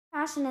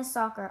passion is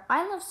soccer.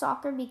 I love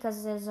soccer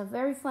because it is a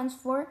very fun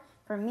sport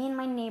for me and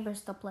my neighbors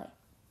to play.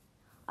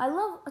 I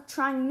love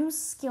trying new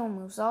skill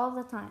moves all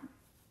the time.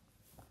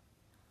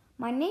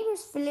 My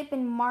neighbors Philip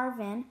and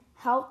Marvin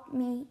helped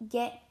me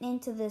get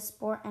into this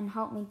sport and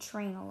helped me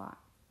train a lot.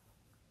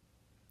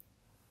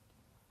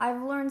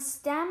 I've learned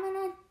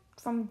stamina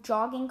from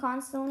jogging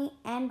constantly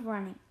and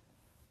running.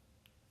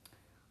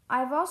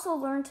 I've also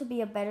learned to be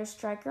a better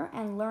striker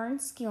and learn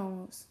skill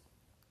moves.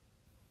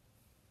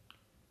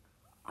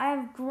 I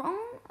have grown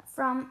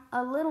from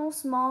a little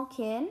small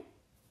kid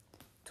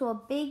to a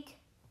big,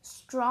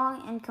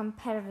 strong, and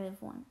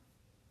competitive one.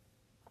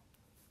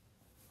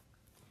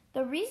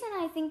 The reason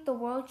I think the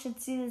world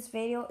should see this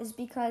video is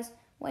because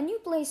when you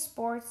play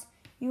sports,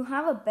 you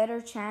have a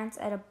better chance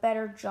at a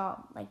better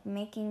job, like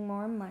making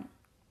more money.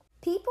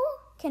 People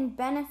can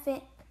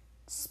benefit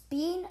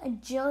speed,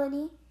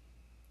 agility,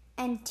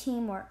 and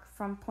teamwork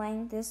from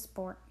playing this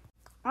sport.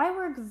 I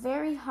worked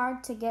very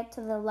hard to get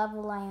to the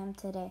level I am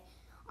today.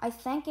 I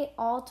thank it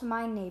all to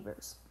my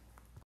neighbors.